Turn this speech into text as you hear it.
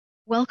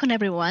Welcome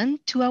everyone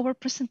to our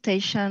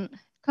presentation,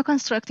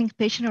 Co-Constructing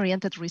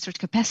Patient-Oriented Research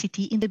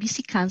Capacity in the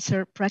BC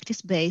Cancer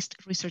Practice-Based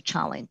Research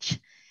Challenge.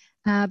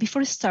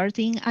 Before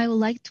starting, I would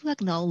like to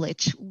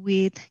acknowledge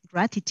with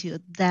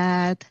gratitude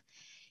that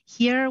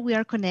here we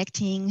are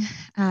connecting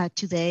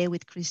today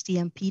with Christy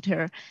and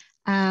Peter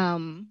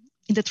in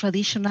the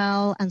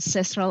traditional,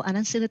 ancestral, and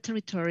unceded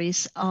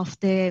territories of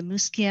the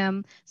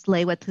Musqueam,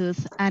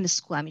 Tsleil-Waututh, and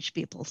Squamish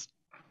peoples.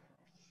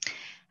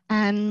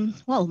 And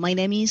well, my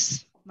name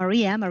is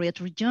Maria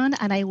Torrejon,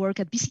 and I work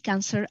at BC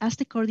Cancer as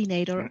the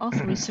coordinator of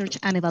research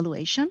and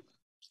evaluation.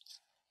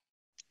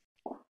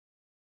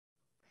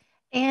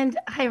 And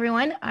hi,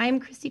 everyone. I'm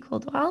Christy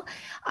Coldwell.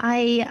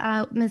 I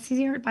am a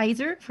senior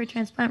advisor for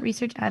transplant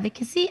research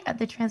advocacy at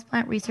the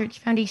Transplant Research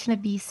Foundation of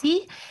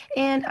BC.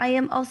 And I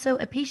am also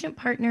a patient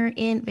partner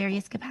in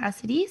various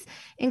capacities,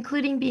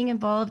 including being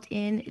involved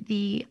in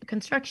the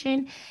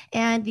construction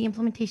and the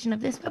implementation of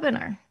this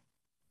webinar.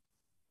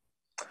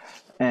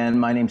 And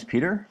my name's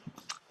Peter.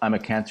 I'm a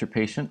cancer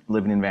patient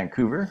living in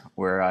Vancouver,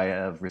 where I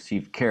have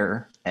received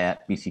care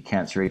at BC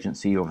Cancer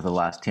Agency over the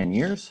last 10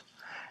 years.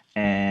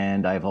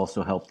 And I've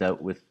also helped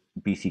out with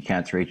BC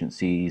Cancer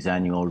Agency's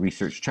annual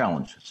research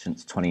challenge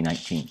since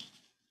 2019.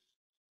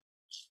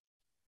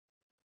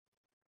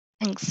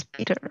 Thanks,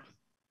 Peter.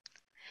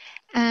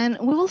 And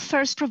we will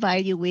first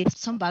provide you with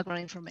some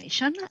background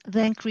information.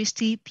 Then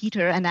Christy,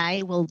 Peter, and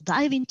I will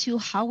dive into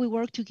how we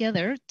work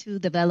together to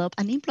develop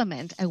and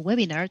implement a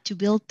webinar to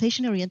build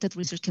patient-oriented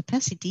research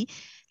capacity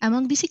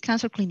among BC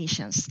Cancer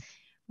clinicians.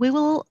 We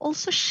will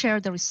also share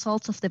the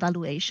results of the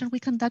evaluation we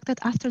conducted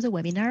after the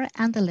webinar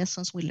and the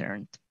lessons we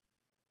learned.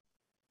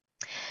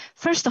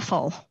 First of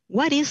all,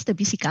 what is the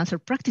BC Cancer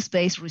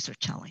Practice-Based Research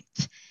Challenge?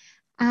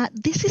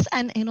 This is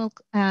an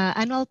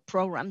annual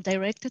program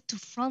directed to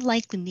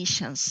frontline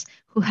clinicians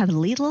who have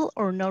little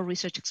or no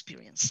research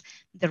experience.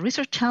 The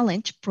Research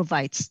Challenge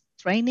provides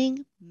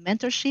training,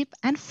 mentorship,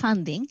 and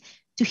funding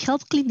to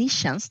help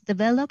clinicians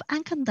develop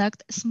and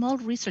conduct small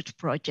research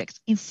projects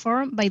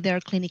informed by their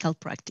clinical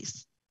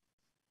practice.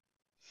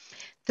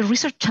 The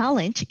Research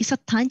Challenge is a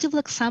tangible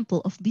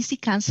example of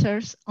BC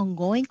Cancer's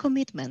ongoing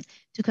commitment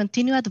to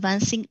continue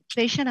advancing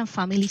patient and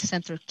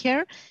family-centered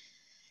care.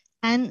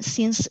 And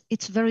since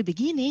its very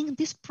beginning,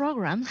 this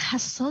program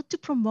has sought to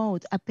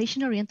promote a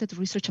patient-oriented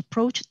research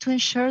approach to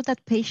ensure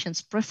that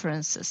patients'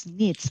 preferences,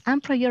 needs,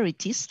 and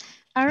priorities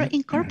are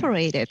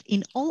incorporated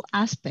in all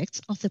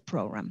aspects of the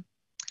program.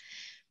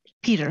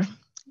 Peter,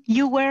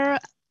 you were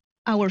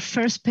our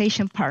first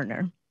patient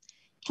partner.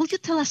 Could you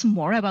tell us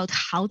more about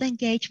how the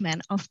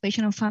engagement of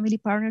patient and family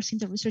partners in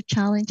the Research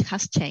Challenge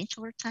has changed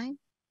over time?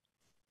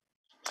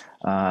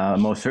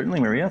 Most certainly,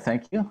 Maria,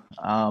 thank you.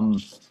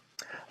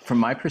 From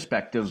my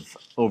perspective,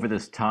 over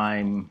this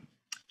time,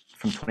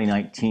 from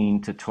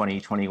 2019 to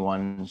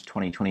 2021,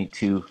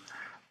 2022,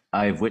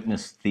 I've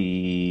witnessed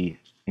the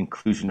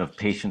inclusion of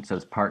patients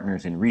as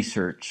partners in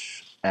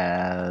research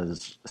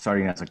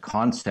starting as a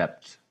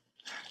concept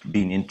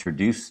being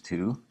introduced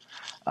to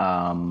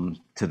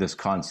this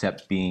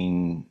concept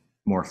being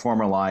more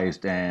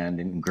formalized and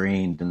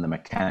ingrained in the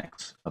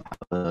mechanics of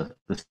how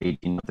the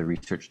staging of the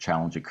research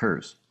challenge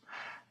occurs.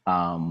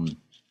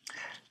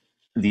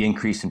 The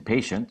increase in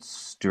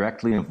patients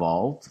directly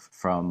evolved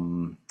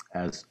from,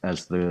 as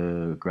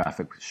the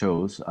graphic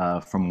shows,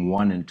 from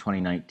 1 in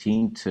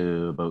 2019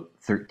 to about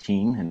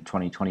 13 in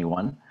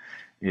 2021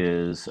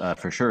 is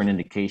for sure an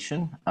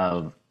indication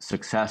of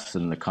success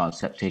in the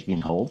concept taking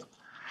hold.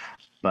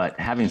 But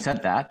having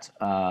said that,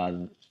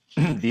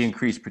 the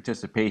increased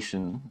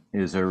participation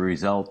is a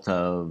result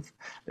of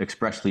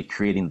expressly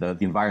creating the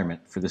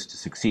environment for this to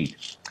succeed.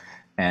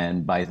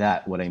 And by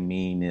that, what I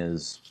mean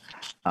is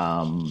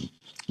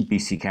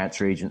BC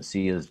Cancer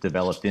Agency has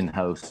developed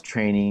in-house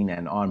training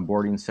and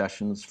onboarding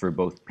sessions for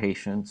both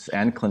patients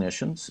and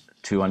clinicians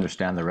to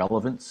understand the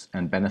relevance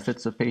and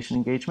benefits of patient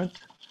engagement.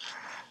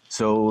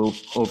 So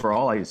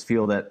overall, I just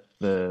feel that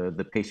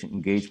the patient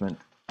engagement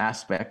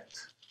aspect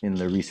in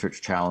the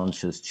research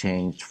challenge has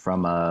changed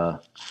from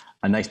a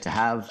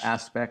nice-to-have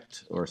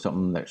aspect or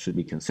something that should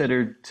be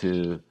considered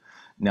to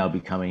now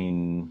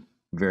becoming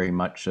very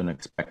much an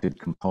expected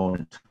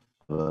component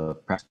of a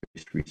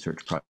practice-based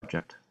research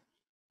project.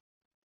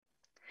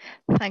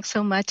 Thanks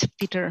so much,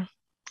 Peter.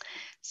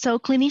 So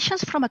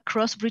clinicians from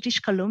across British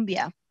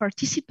Columbia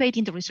participate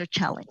in the Research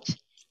Challenge.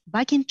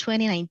 Back in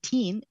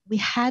 2019, we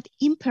had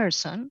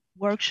in-person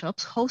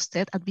workshops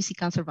hosted at BC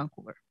Cancer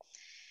Vancouver.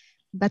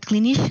 But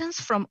clinicians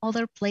from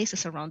other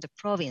places around the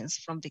province,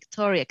 from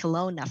Victoria,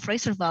 Kelowna,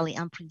 Fraser Valley,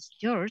 and Prince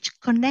George,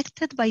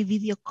 connected by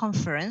video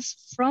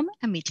conference from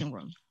a meeting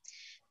room.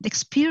 The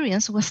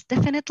experience was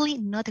definitely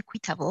not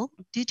equitable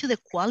due to the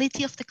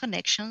quality of the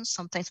connection,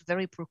 sometimes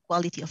very poor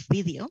quality of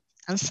video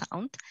and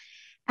sound,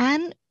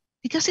 and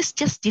because it's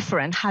just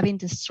different having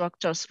the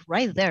instructors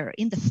right there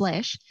in the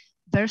flesh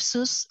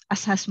versus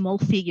as a small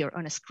figure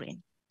on a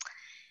screen.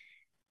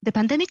 The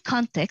pandemic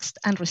context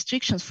and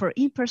restrictions for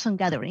in-person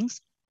gatherings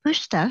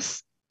pushed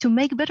us to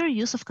make better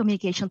use of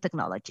communication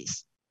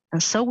technologies.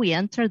 And so we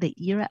entered the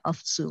era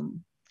of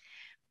Zoom.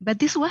 But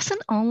this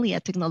wasn't only a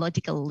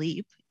technological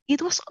leap,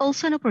 it was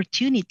also an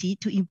opportunity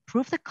to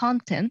improve the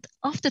content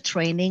of the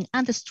training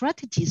and the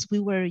strategies we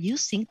were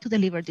using to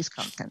deliver this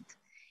content.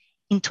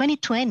 In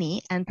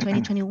 2020 and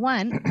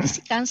 2021,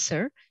 BC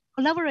Cancer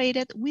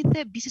collaborated with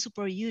the BC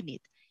Support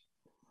Unit,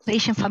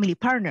 patient family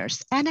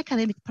partners, and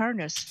academic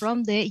partners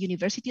from the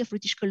University of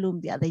British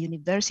Columbia, the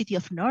University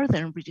of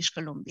Northern British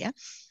Columbia,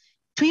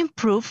 to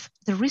improve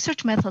the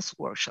research methods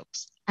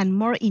workshops and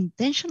more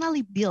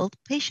intentionally build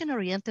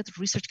patient-oriented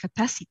research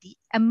capacity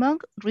among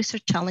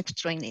research challenge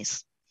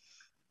trainees.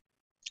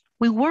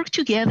 We worked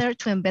together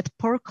to embed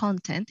POUR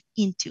content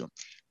into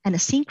an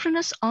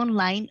asynchronous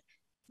online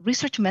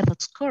research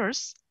methods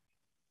course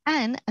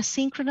and a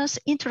synchronous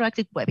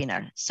interactive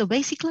webinar. So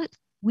basically,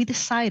 we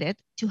decided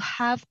to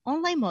have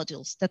online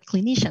modules that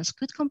clinicians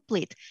could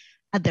complete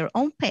at their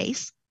own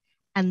pace,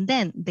 and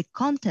then the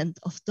content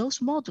of those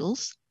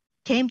modules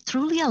came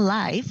truly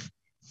alive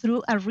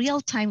through a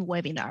real-time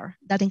webinar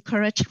that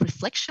encouraged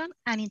reflection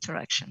and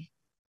interaction.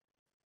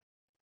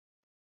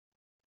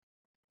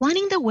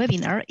 Planning the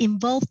webinar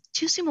involved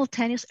two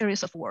simultaneous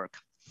areas of work.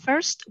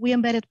 First, we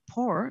embedded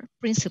POUR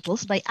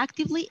principles by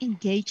actively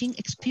engaging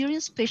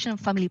experienced patient and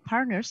family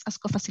partners as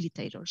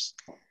co-facilitators.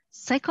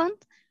 Second,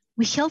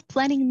 we held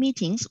planning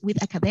meetings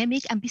with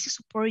academic and BC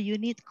Support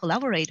Unit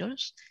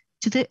collaborators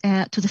to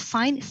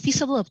define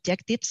feasible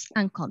objectives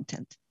and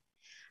content.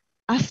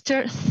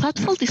 After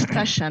thoughtful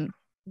discussion,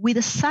 we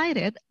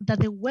decided that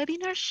the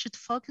webinar should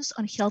focus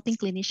on helping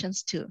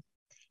clinicians to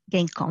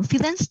gain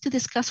confidence to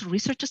discuss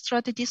research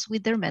strategies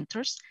with their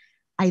mentors,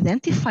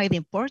 identify the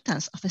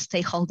importance of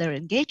stakeholder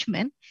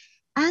engagement,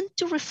 and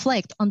to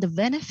reflect on the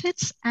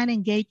benefits and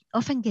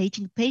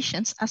engaging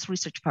patients as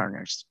research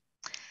partners.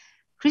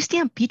 Christy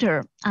and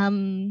Peter,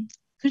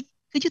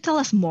 could you tell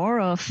us more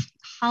of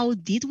how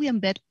did we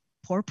embed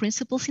POUR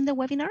principles in the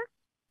webinar?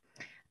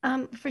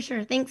 For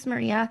sure. Thanks,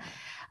 Maria.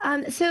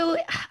 So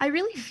I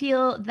really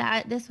feel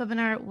that this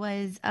webinar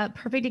was a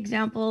perfect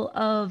example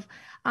of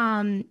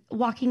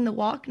walking the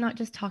walk, not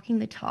just talking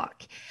the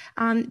talk.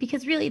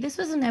 Because really, this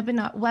was a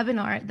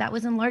webinar that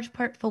was in large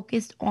part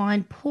focused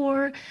on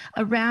POUR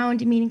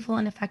around meaningful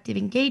and effective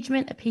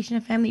engagement of patient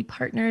and family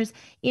partners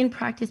in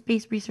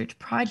practice-based research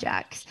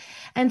projects.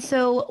 And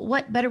so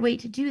what better way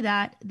to do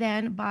that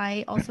than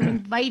by also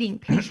inviting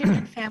patient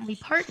and family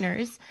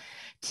partners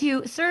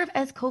to serve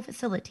as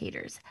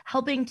co-facilitators,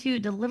 helping to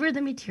deliver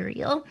the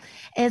material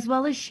as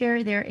well as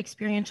share their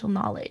experiential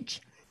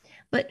knowledge.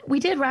 But we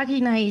did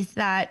recognize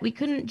that we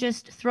couldn't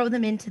just throw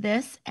them into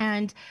this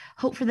and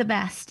hope for the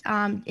best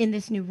in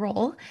this new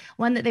role,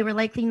 one that they were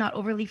likely not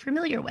overly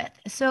familiar with.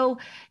 So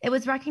it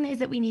was recognized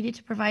that we needed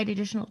to provide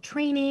additional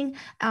training,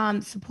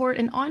 support,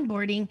 and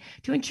onboarding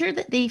to ensure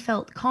that they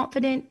felt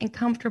confident and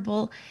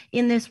comfortable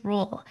in this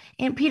role.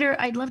 And Peter,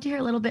 I'd love to hear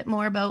a little bit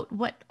more about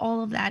what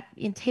all of that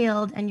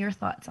entailed and your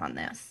thoughts on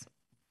this.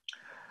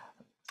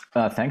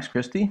 Thanks,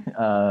 Christy.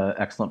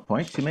 Excellent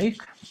points you make.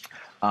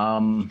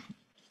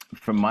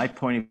 From my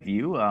point of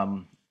view,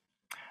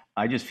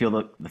 I just feel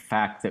that the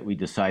fact that we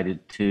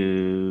decided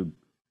to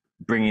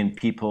bring in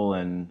people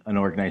and an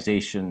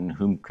organization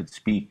whom could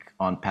speak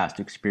on past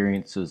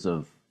experiences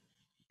of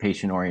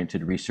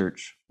patient-oriented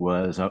research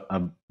was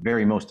a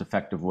very most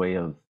effective way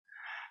of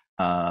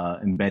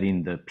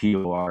embedding the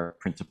POUR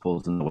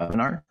principles in the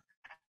webinar.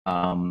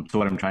 So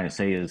what I'm trying to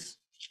say is,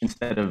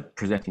 instead of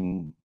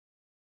presenting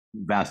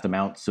vast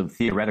amounts of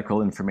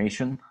theoretical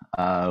information,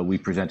 we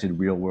presented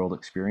real-world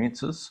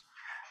experiences,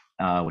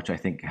 which I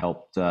think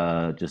helped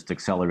just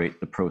accelerate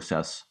the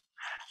process.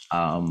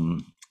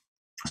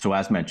 So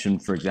as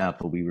mentioned, for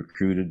example, we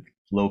recruited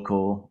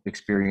local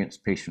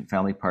experienced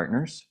patient-family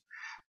partners.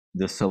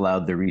 This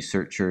allowed the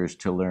researchers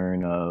to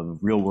learn of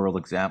real-world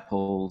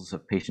examples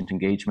of patient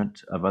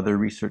engagement of other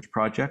research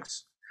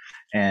projects,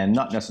 and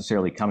not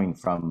necessarily coming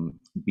from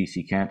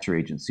BC Cancer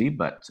Agency,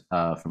 but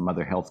from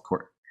other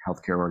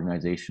healthcare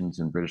organizations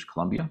in British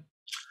Columbia.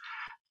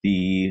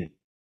 These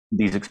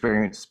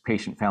experienced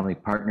patient-family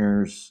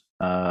partners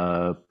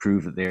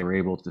proved that they were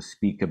able to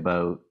speak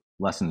about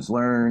lessons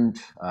learned,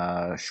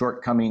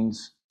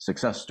 shortcomings,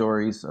 success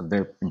stories of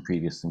their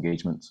previous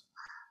engagements.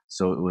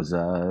 So it was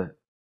a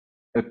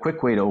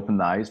quick way to open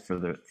the eyes for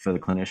the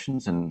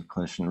clinicians and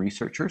clinician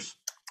researchers.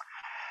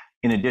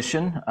 In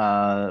addition,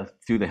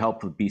 through the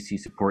help of BC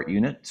Support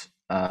Unit,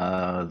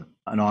 an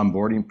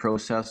onboarding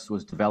process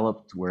was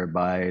developed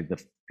whereby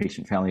the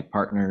patient-family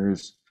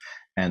partners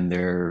and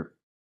their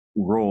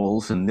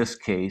roles, in this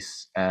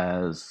case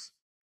as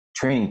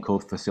training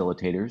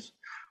co-facilitators,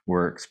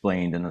 were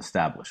explained and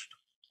established.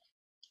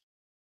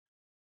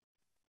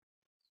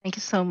 Thank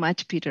you so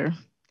much, Peter.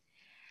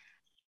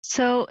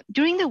 So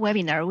during the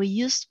webinar, we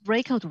used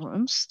breakout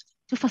rooms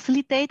to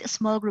facilitate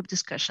small group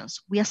discussions.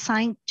 We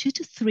assigned 2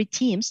 to 3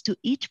 teams to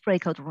each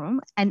breakout room,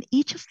 and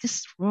each of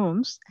these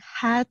rooms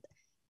had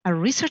a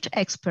research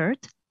expert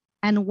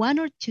and 1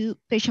 or 2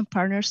 patient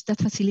partners that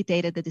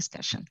facilitated the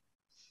discussion.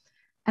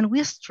 And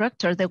we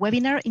structured the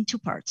webinar in 2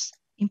 parts.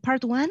 In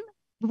part 1,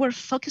 we were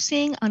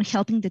focusing on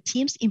helping the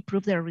teams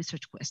improve their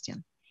research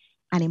question.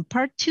 And in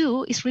part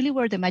 2 is really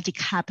where the magic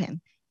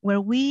happened,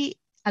 where we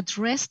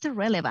address the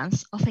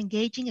relevance of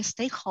engaging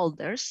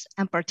stakeholders,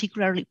 and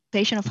particularly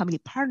patient and family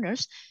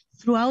partners,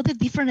 throughout the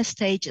different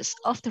stages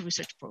of the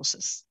research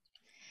process.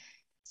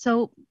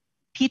 So,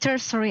 Peter,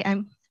 sorry,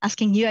 I'm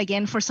asking you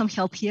again for some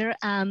help here.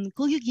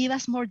 Could you give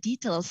us more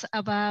details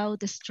about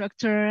the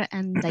structure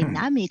and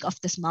dynamic of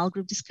the small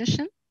group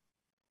discussion?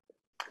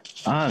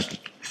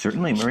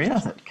 Certainly,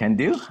 Maria, can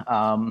do.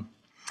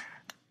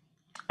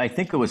 I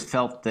think it was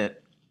felt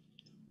that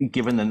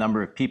given the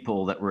number of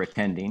people that were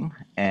attending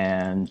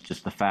and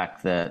just the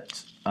fact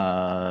that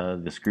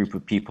this group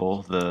of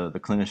people, the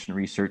clinician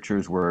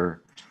researchers,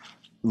 were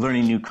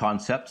learning new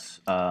concepts,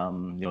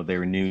 they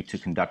were new to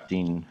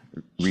conducting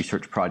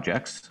research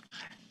projects.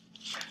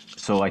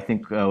 So I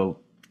think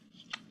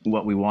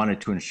what we wanted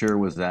to ensure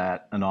was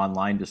that an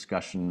online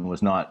discussion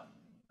was not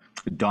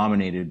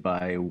dominated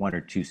by one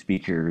or two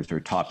speakers or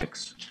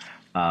topics.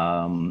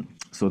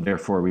 So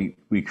therefore,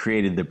 we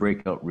created the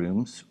breakout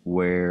rooms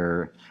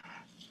where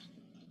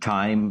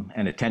time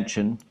and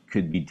attention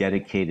could be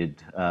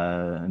dedicated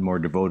and more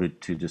devoted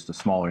to just a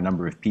smaller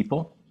number of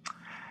people.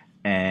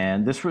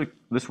 And this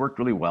worked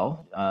really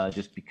well,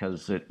 just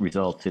because it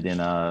resulted in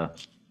a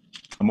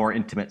more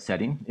intimate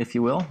setting, if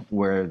you will,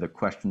 where the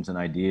questions and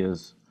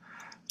ideas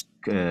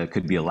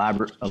could be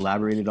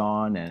elaborated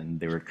on, and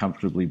they were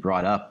comfortably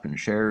brought up and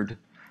shared.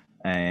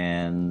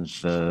 And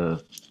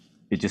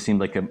it just seemed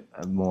like a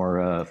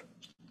more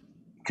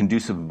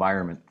conducive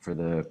environment for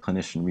the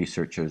clinician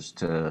researchers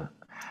to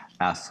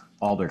ask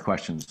all their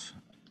questions,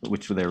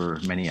 which there were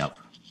many of.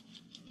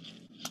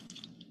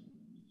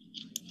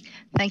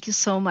 Thank you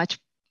so much,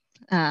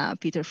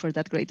 Peter, for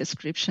that great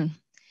description.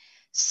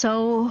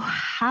 So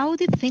how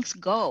did things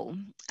go?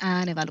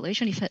 And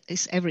evaluation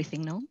is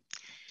everything, no?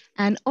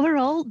 And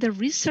overall, the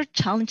research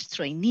challenge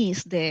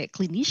trainees, the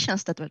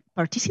clinicians that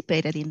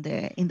participated in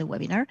the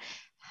webinar,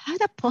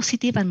 had a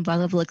positive and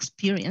valuable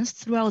experience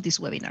throughout this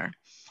webinar.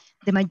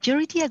 The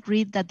majority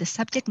agreed that the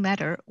subject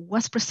matter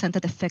was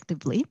presented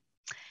effectively.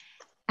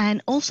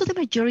 And also the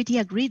majority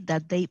agreed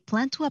that they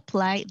plan to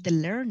apply the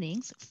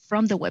learnings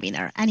from the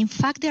webinar. And in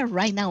fact, they are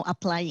right now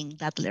applying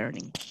that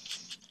learning.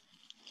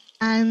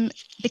 And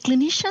the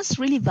clinicians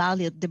really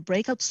valued the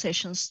breakout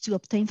sessions to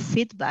obtain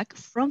feedback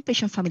from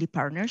patient family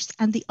partners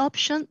and the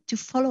option to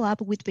follow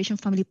up with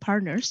patient family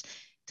partners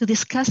to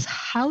discuss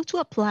how to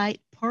apply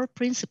POUR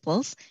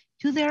principles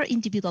to their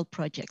individual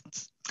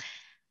projects.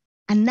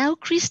 And now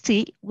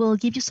Christy will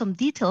give you some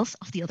details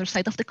of the other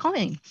side of the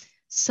coin.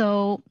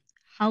 So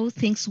how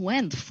things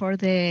went for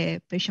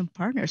the patient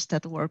partners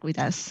that work with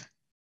us.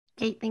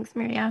 Okay, thanks,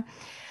 Maria.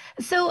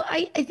 So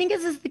I think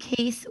as is the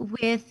case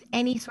with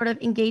any sort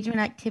of engagement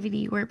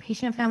activity where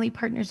patient and family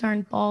partners are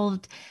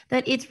involved,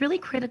 that it's really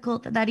critical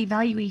that that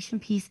evaluation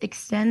piece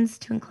extends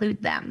to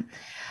include them.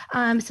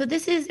 So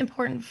this is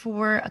important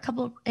for a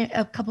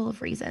couple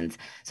of reasons.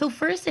 So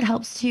first, it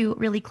helps to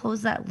really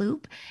close that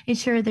loop,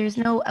 ensure there's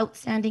no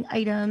outstanding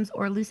items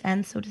or loose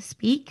ends, so to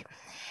speak.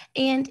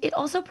 And it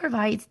also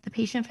provides the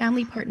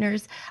patient-family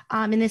partners,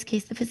 in this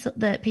case,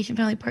 the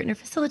patient-family partner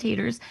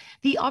facilitators,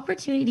 the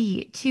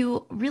opportunity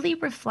to really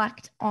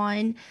reflect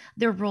on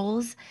their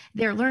roles,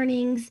 their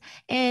learnings,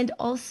 and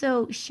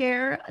also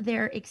share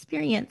their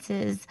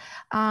experiences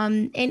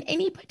in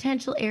any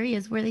potential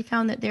areas where they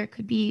found that there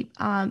could be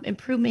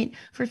improvement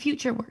for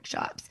future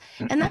workshops.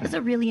 And that is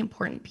a really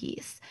important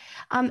piece.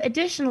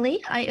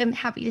 Additionally, I am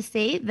happy to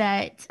say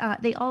that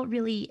they all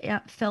really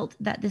felt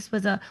that this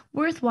was a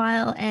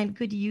worthwhile and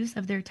good use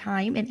of their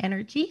time and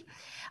energy.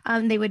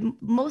 They would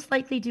most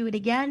likely do it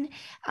again,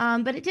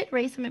 but it did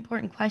raise some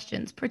important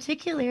questions.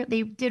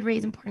 They did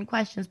raise important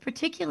questions,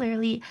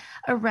 particularly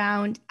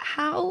around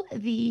how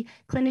the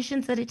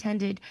clinicians that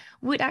attended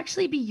would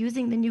actually be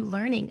using the new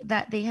learning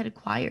that they had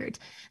acquired.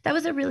 That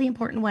was a really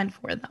important one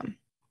for them.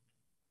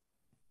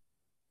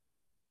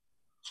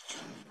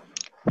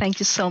 Thank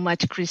you so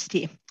much,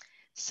 Christy.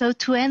 So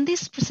to end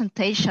this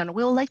presentation,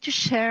 we would like to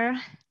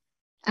share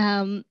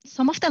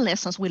some of the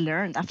lessons we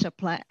learned after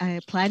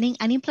planning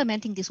and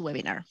implementing this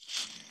webinar.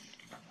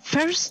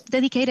 First,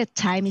 dedicated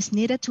time is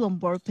needed to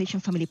onboard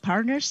patient-family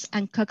partners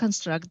and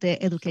co-construct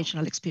the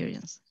educational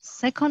experience.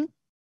 Second,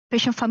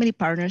 patient-family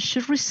partners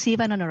should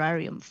receive an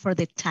honorarium for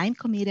the time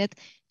committed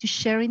to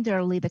sharing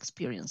their lived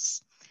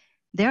experience.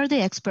 They are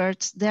the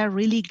experts. They are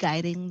really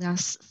guiding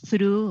us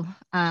through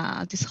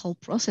this whole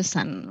process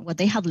and what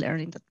they have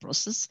learned in that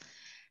process.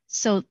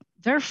 So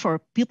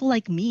therefore, people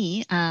like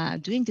me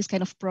doing this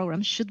kind of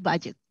program should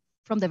budget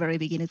from the very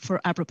beginning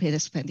for appropriate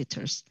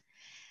expenditures.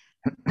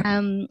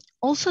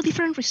 Also,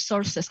 different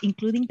resources,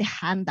 including the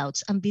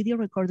handouts and video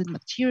recorded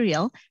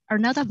material, are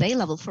not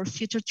available for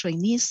future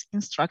trainees,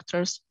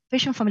 instructors,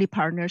 patient-family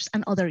partners,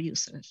 and other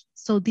users.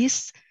 So the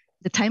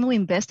time we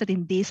invested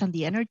in this and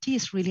the energy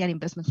is really an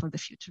investment for the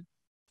future.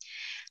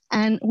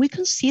 And we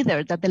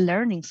consider that the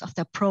learnings of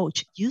the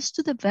approach used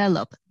to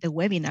develop the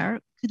webinar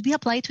could be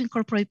applied to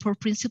incorporate POUR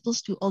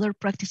principles to other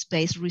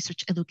practice-based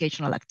research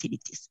educational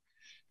activities,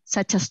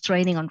 such as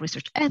training on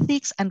research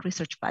ethics and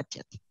research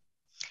budget.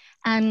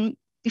 And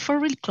Before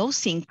really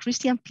closing,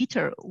 Christy and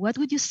Peter, what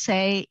would you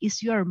say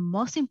is your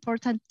most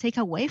important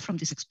takeaway from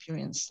this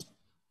experience?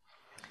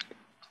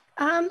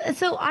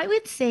 So I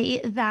would say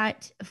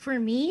that for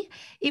me,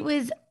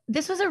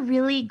 this was a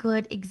really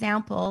good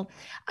example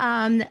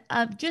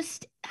of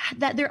just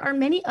that there are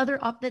many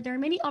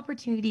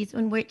opportunities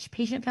in which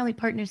patient-family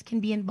partners can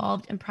be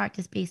involved in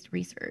practice-based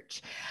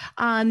research.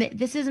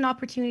 This is an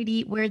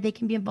opportunity where they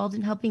can be involved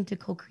in helping to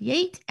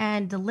co-create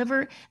and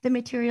deliver the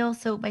material.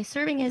 So by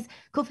serving as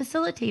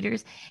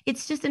co-facilitators,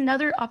 it's just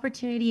another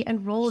opportunity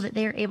and role that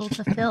they are able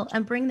to fill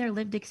and bring their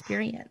lived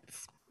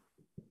experience.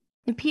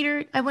 And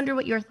Peter, I wonder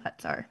what your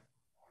thoughts are.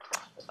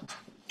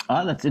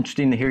 That's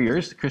interesting to hear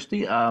yours,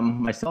 Christy.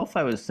 Myself,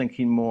 I was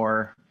thinking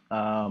more,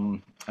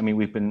 I mean,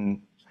 we've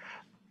been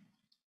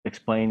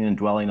explaining and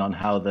dwelling on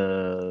how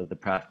the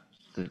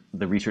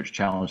research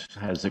challenge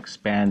has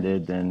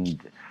expanded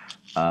and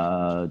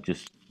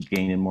just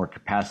gaining more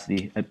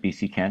capacity at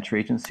BC Cancer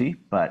Agency.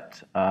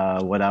 But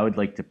what I would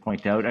like to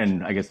point out,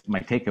 and I guess my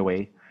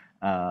takeaway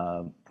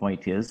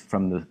point is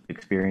from the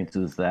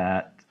experiences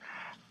that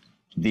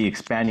the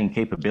expanding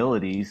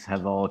capabilities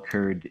have all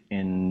occurred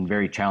in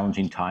very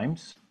challenging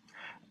times.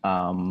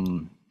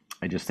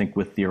 I just think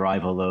with the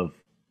arrival of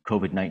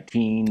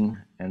COVID-19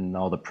 and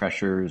all the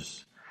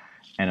pressures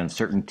and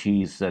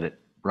uncertainties that it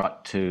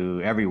brought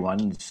to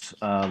everyone's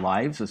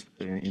lives,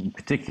 in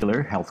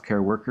particular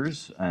healthcare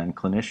workers and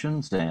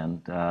clinicians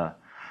and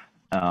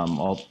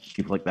all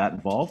people like that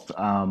involved,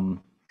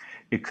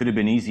 it could have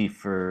been easy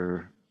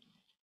for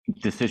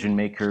decision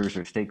makers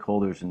or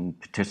stakeholders and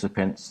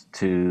participants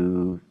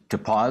to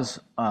pause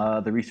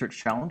the research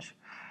challenge.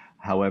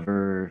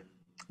 However,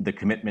 the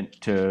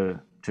commitment to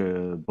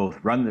both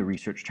run the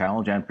research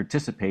challenge and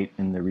participate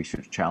in the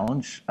research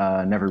challenge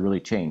never really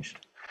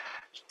changed.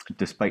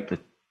 Despite the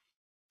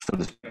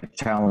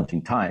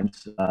challenging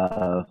times,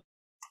 the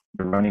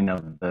running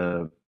of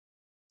the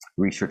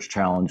research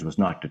challenge was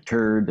not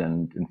deterred,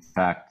 and in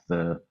fact,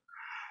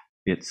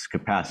 its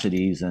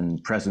capacities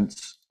and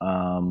presence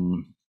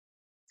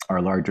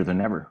are larger than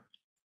ever.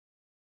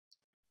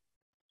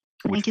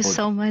 Thank you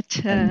so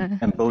much.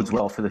 And bodes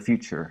well for the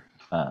future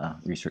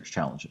research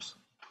challenges.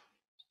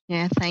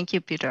 Yeah, thank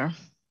you, Peter.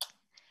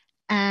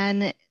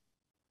 And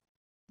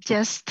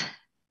just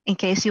in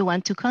case you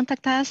want to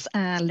contact us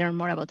and learn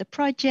more about the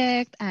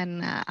project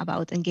and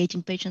about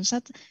engaging patients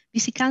at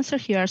BC Cancer,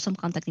 here are some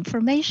contact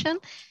information.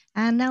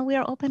 And now we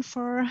are open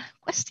for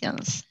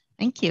questions.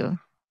 Thank you.